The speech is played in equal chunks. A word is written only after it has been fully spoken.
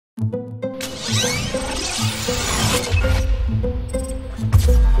Go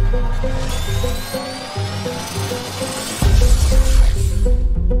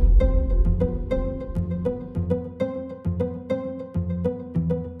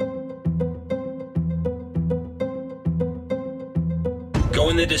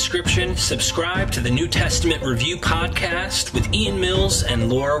in the description, subscribe to the New Testament Review Podcast with Ian Mills and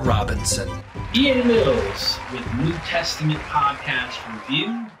Laura Robinson. Ian Mills with New Testament Podcast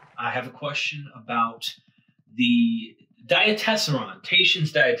Review. I have a question about the Diatessaron,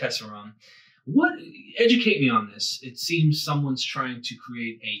 Tatian's Diatessaron. Educate me on this. It seems someone's trying to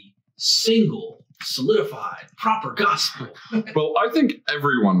create a single, solidified, proper gospel. Well, I think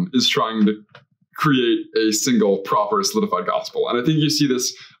everyone is trying to create a single, proper, solidified gospel. And I think you see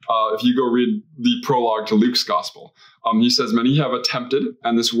this if you go read the prologue to Luke's gospel. He says, many have attempted,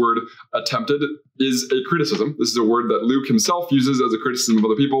 and this word attempted is a criticism. This is a word that Luke himself uses as a criticism of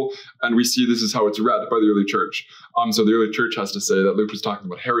other people, and we see this is how it's read by the early church. So the early church has to say that Luke was talking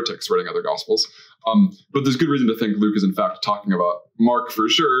about heretics writing other gospels. But there's good reason to think Luke is in fact talking about Mark for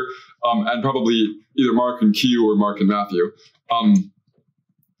sure, and probably either Mark and Q or Mark and Matthew.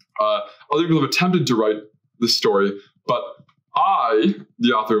 Other people have attempted to write this story, but I,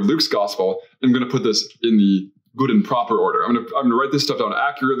 the author of Luke's gospel, am going to put this in the good and proper order. I'm going to write this stuff down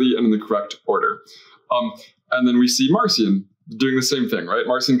accurately and in the correct order. And then we see Marcion doing the same thing, right?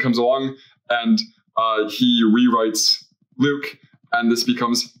 Marcion comes along and he rewrites Luke, and this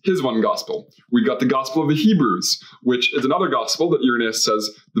becomes his one gospel. We've got the Gospel of the Hebrews, which is another gospel that Irenaeus says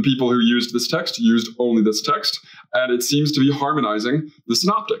the people who used this text used only this text, and it seems to be harmonizing the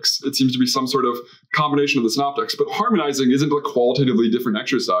synoptics. It seems to be some sort of combination of the synoptics, but harmonizing isn't a qualitatively different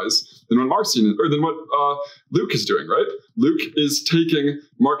exercise than what Luke is doing, right? Luke is taking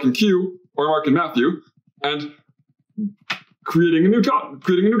Mark and Q, or Mark and Matthew, and creating a new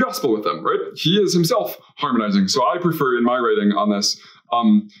gospel with them, right? He is himself harmonizing. So I prefer in my writing on this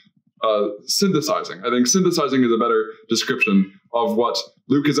synthesizing. I think synthesizing is a better description of what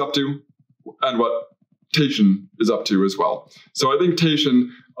Luke is up to and what Tatian is up to as well. So I think Tatian,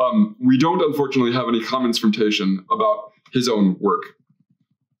 we don't unfortunately have any comments from Tatian about his own work.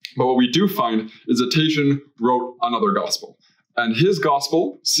 But what we do find is that Tatian wrote another gospel. And his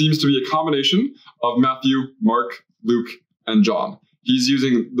gospel seems to be a combination of Matthew, Mark, Luke, and John. He's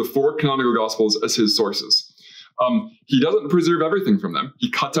using the 4 canonical gospels as his sources. He doesn't preserve everything from them. He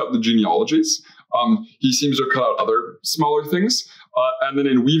cuts out the genealogies. He seems to cut out other smaller things. And then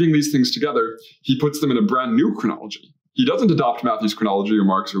in weaving these things together, he puts them in a brand new chronology. He doesn't adopt Matthew's chronology or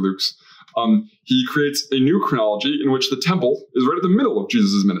Mark's or Luke's. He creates a new chronology in which the temple is right at the middle of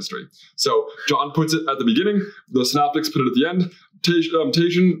Jesus' ministry. So John puts it at the beginning, the synoptics put it at the end.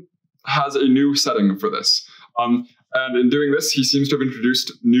 Tatian has a new setting for this. And in doing this, he seems to have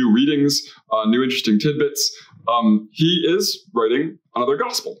introduced new readings, new interesting tidbits. He is writing another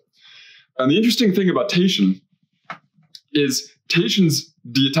gospel. And the interesting thing about Tatian is Tatian's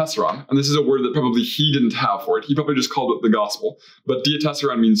Diatessaron, and this is a word that probably he didn't have for it. He probably just called it the gospel. But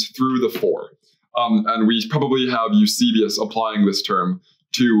Diatessaron means through the 4. And we probably have Eusebius applying this term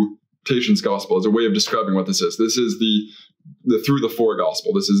to Tatian's gospel as a way of describing what this is. This is the through the 4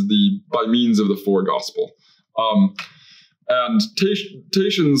 gospel. This is the by means of the 4 gospel. And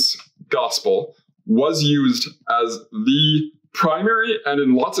Tatian's gospel was used as the primary, and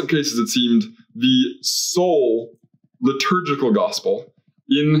in lots of cases it seemed the sole liturgical gospel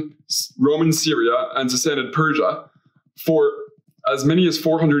in Roman Syria and Sassanid Persia for as many as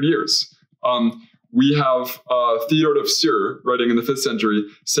 400 years. We have Theodore of Syr writing in the 5th century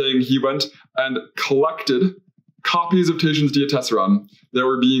saying he went and collected copies of Tatian's Diatessaron that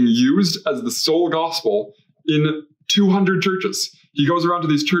were being used as the sole gospel in 200 churches. He goes around to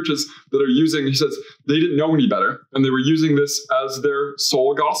these churches that are using, he says, they didn't know any better, and they were using this as their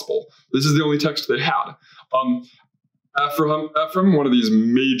sole gospel. This is the only text they had. Ephraim, one of these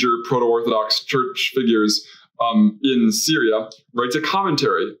major proto-Orthodox church figures in Syria, writes a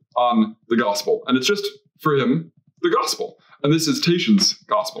commentary on the gospel, and it's just, for him, the gospel. And this is Tatian's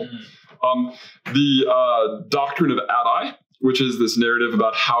gospel. The doctrine of Addai, which is this narrative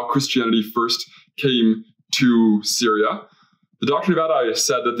about how Christianity first came to Syria. The doctrine of Addai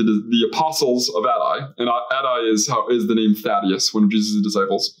said that the apostles of Addai, and Addai is the name Thaddeus, one of Jesus'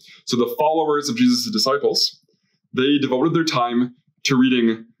 disciples. So the followers of Jesus' disciples, they devoted their time to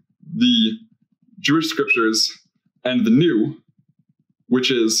reading the Jewish scriptures and the New,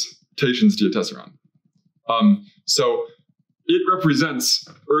 which is Tatian's Diatessaron. So it represents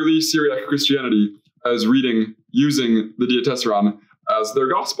early Syriac Christianity as using the Diatessaron as their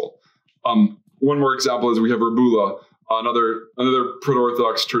gospel. One more example is we have Rabula another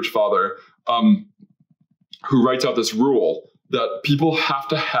proto-Orthodox church father, who writes out this rule that people have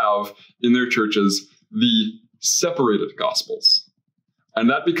to have in their churches the separated Gospels. And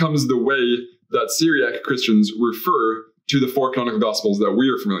that becomes the way that Syriac Christians refer to the 4 canonical Gospels that we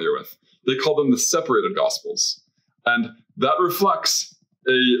are familiar with. They call them the separated Gospels. And that reflects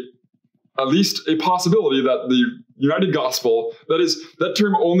at least a possibility that the united Gospel, that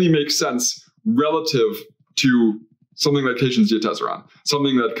term only makes sense relative to something like Tatian's Diatessaron,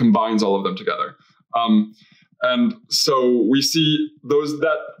 something that combines all of them together. And so we see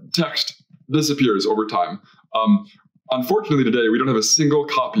that text disappears over time. Unfortunately, today, we don't have a single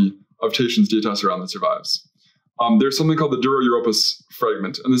copy of Tatian's Diatessaron that survives. There's something called the Dura Europos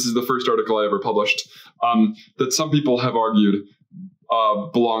fragment, and this is the first article I ever published, that some people have argued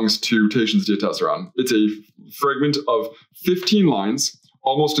belongs to Tatian's Diatessaron. It's a fragment of 15 lines,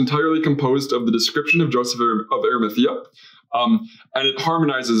 almost entirely composed of the description of Joseph of Arimathea, and it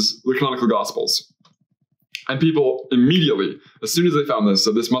harmonizes the canonical Gospels. And people immediately, as soon as they found this,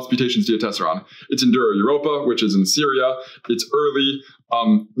 said this must be Tatian's Diatessaron. It's in Dura Europa, which is in Syria. It's early.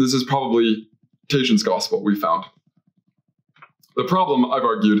 This is probably Tatian's Gospel we found. The problem, I've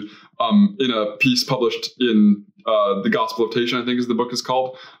argued, in a piece published in The Gospel of Tatian, I think is the book is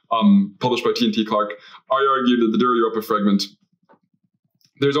called, published by T&T Clark, I argued that the Dura Europa fragment,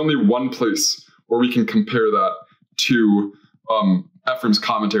 there's only one place where we can compare that to Ephraim's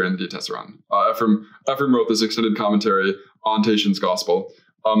commentary on the Diatessaron. Ephraim wrote this extended commentary on Tatian's Gospel,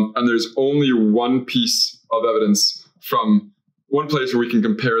 and there's only one piece of evidence from one place where we can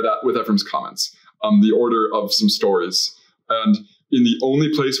compare that with Ephraim's comments, the order of some stories. And in the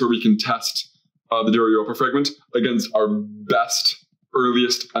only place where we can test the Dura Europa fragment against our best,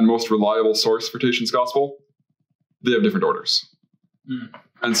 earliest, and most reliable source for Tatian's Gospel, they have different orders.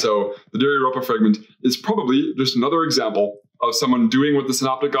 And so the Dura Europa fragment is probably just another example of someone doing what the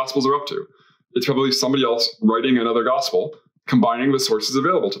Synoptic Gospels are up to. It's probably somebody else writing another gospel, combining the sources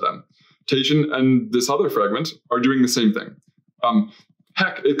available to them. Tatian and this other fragment are doing the same thing.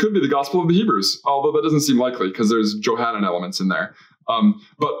 Heck, it could be the Gospel of the Hebrews, although that doesn't seem likely because there's Johannine elements in there.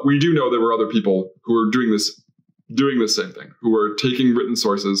 But we do know there were other people who were doing this same thing, who were taking written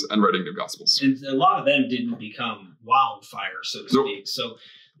sources and writing new Gospels. And a lot of them didn't become wildfire, so to speak. So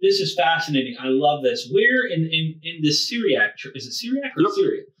this is fascinating. I love this. Where in the Syriac church, is it Syriac or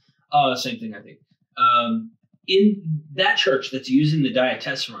Syria? Same thing, I think. In that church that's using the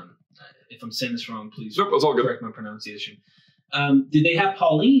Diatessaron, if I'm saying this wrong, please it's all good. Correct my pronunciation. Did they have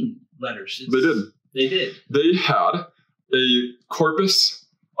Pauline letters? They did. They did. They had a corpus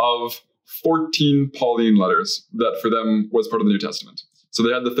of 14 Pauline letters that for them was part of the New Testament. So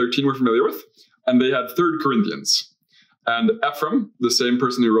they had the 13 we're familiar with, and they had 3rd Corinthians. And Ephraim, the same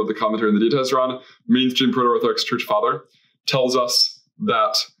person who wrote the commentary on the Diatessaron, mainstream proto-Orthodox church father, tells us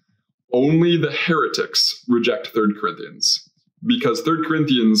that only the heretics reject 3rd Corinthians because 3rd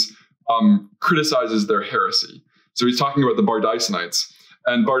Corinthians criticizes their heresy. So he's talking about the Bardaisanites,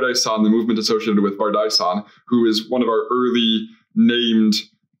 and Bardaisan, the movement associated with Bardaisan, who is one of our early named,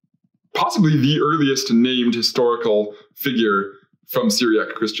 possibly the earliest named historical figure from Syriac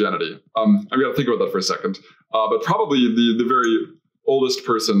Christianity. I've got to think about that for a second. But probably the very oldest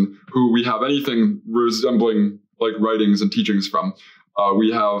person who we have anything resembling like writings and teachings from.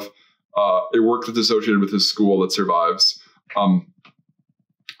 We have a work that's associated with his school that survives.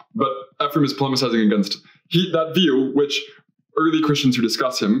 But Ephraim is polemicizing against that view, which early Christians who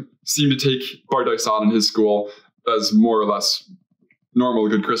discuss him seem to take Bardaisan and his school as more or less normal,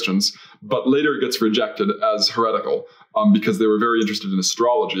 good Christians, but later it gets rejected as heretical because they were very interested in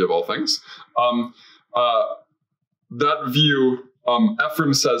astrology of all things. That view,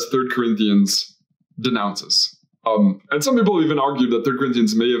 Ephraim says 3rd Corinthians denounces. And some people even argued that 3rd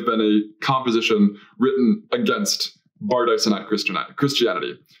Corinthians may have been a composition written against Bardaisanite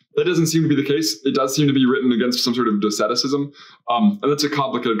Christianity. That doesn't seem to be the case. It does seem to be written against some sort of Doceticism, and that's a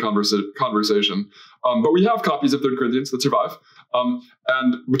complicated conversation. But we have copies of 3rd Corinthians that survive.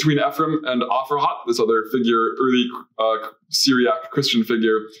 And between Ephraim and Aphrahat, this other figure, early Syriac Christian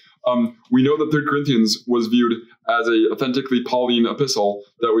figure, we know that 3rd Corinthians was viewed as an authentically Pauline epistle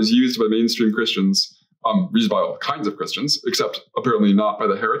that was used by mainstream Christians, used by all kinds of Christians, except apparently not by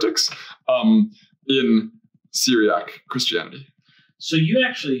the heretics, in Syriac Christianity. So you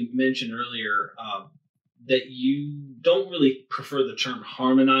actually mentioned earlier that you don't really prefer the term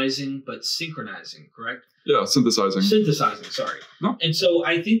harmonizing, but synchronizing, correct? Yeah, synthesizing. Synthesizing, sorry. No. And so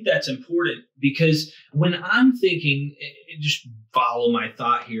I think that's important because when I'm thinking, just follow my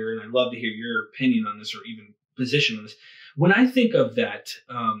thought here, and I'd love to hear your opinion on this or even position on this. When I think of that,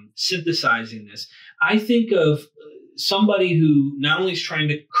 synthesizing this, I think of somebody who not only is trying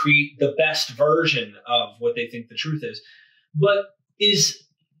to create the best version of what they think the truth is, but is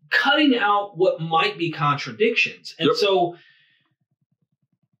cutting out what might be contradictions. And so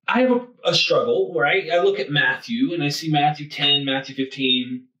I have a struggle where I look at Matthew and I see Matthew 10, Matthew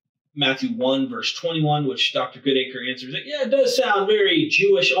 15, Matthew 1, verse 21, which Dr. Goodacre answers, like, yeah, it does sound very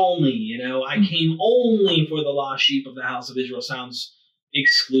Jewish only. You know, I came only for the lost sheep of the house of Israel. Sounds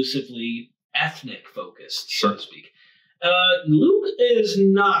exclusively ethnic focused, so to speak. Luke is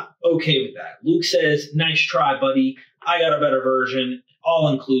not okay with that. Luke says, nice try, buddy. I got a better version, all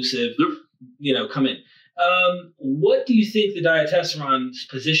inclusive. You know, come in. What do you think the Diatessaron's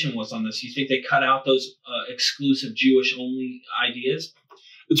position was on this? Do you think they cut out those exclusive Jewish only ideas?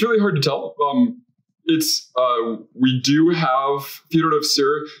 It's really hard to tell. We do have, Theodore of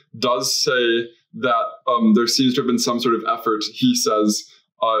Syr does say that there seems to have been some sort of effort, he says,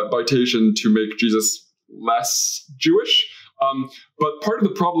 by Tatian to make Jesus less Jewish. But part of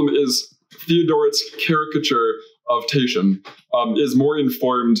the problem is Theodoret's caricature of Tatian is more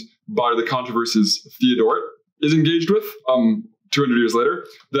informed by the controversies Theodoret is engaged with 200 years later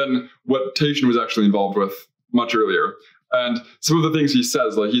than what Tatian was actually involved with much earlier. And some of the things he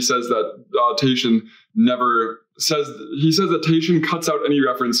says, like he says that Tatian that Tatian cuts out any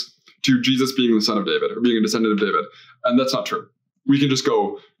reference to Jesus being the son of David or being a descendant of David. And that's not true. We can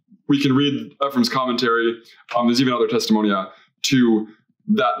read Ephraim's commentary. There's even other testimonia to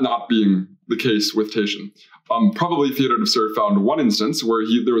that not being the case with Tatian. Probably Theodore of Syr found one instance where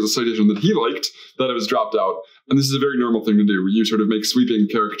there was a citation that he liked that it was dropped out. And this is a very normal thing to do. You sort of make sweeping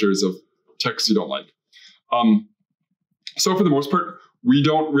caricatures of texts you don't like. So for the most part, we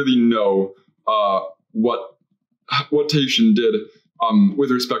don't really know what Tatian did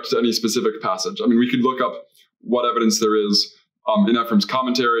with respect to any specific passage. I mean, we could look up what evidence there is in Ephraim's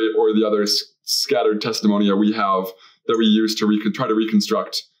commentary or the other scattered testimonia we have that we use to try to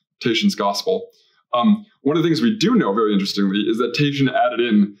reconstruct Tatian's gospel. One of the things we do know, very interestingly, is that Tatian added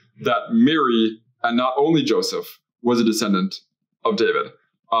in that Mary, and not only Joseph, was a descendant of David.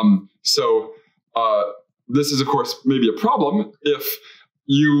 This is, of course, maybe a problem if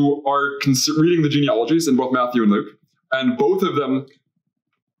you are reading the genealogies in both Matthew and Luke, and both of them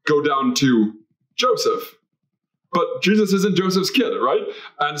go down to Joseph. But Jesus isn't Joseph's kid, right?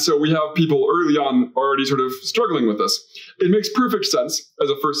 And so we have people early on already sort of struggling with this. It makes perfect sense as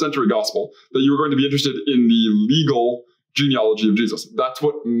a first century gospel that you were going to be interested in the legal genealogy of Jesus. That's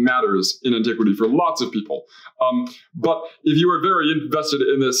what matters in antiquity for lots of people. But if you are very invested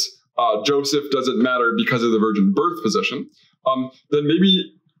in this Joseph doesn't matter because of the virgin birth position, then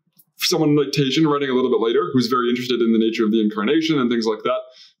maybe someone like Tatian, writing a little bit later, who's very interested in the nature of the incarnation and things like that,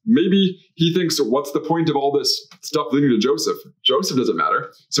 maybe he thinks, what's the point of all this stuff leading to Joseph? Joseph doesn't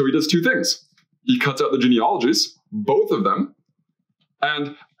matter. So he does two things. He cuts out the genealogies, both of them,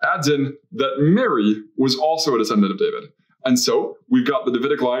 and adds in that Mary was also a descendant of David. And so we've got the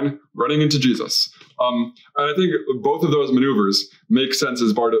Davidic line running into Jesus. And I think both of those maneuvers make sense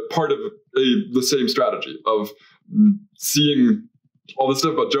as part of the same strategy of seeing all this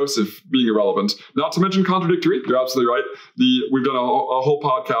stuff about Joseph being irrelevant, not to mention contradictory. You're absolutely right. We've done a whole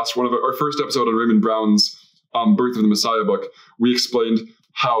podcast, one of our first episode on Raymond Brown's Birth of the Messiah book. We explained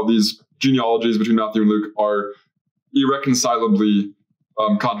how these genealogies between Matthew and Luke are irreconcilably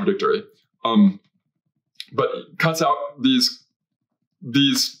contradictory. But cuts out these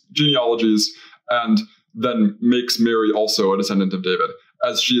genealogies and then makes Mary also a descendant of David,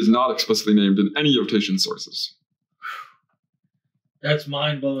 as she is not explicitly named in any of Tatian's sources. That's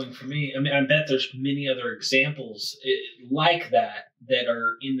mind-blowing for me. I mean, I bet there's many other examples like that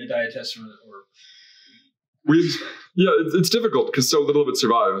are in the Diatessaron. It's difficult because so little of it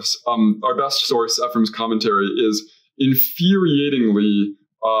survives. Our best source, Ephraim's commentary, is infuriatingly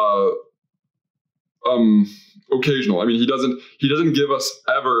occasional. I mean, he doesn't give us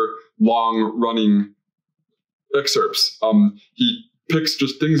ever long-running excerpts. He picks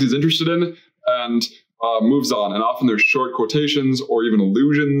just things he's interested in and moves on, and often there's short quotations or even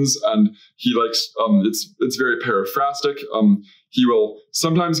allusions, and he likes it's very paraphrastic. He will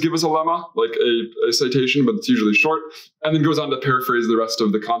sometimes give us a lemma, like a citation, but it's usually short, and then goes on to paraphrase the rest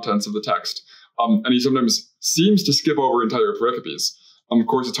of the contents of the text. And he sometimes seems to skip over entire pericopes. Of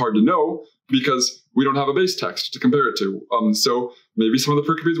course, it's hard to know because we don't have a base text to compare it to. So maybe some of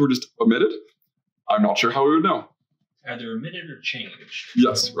the pericopes were just omitted. I'm not sure how we would know. Either omitted or changed.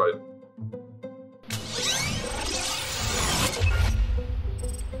 Yes, right.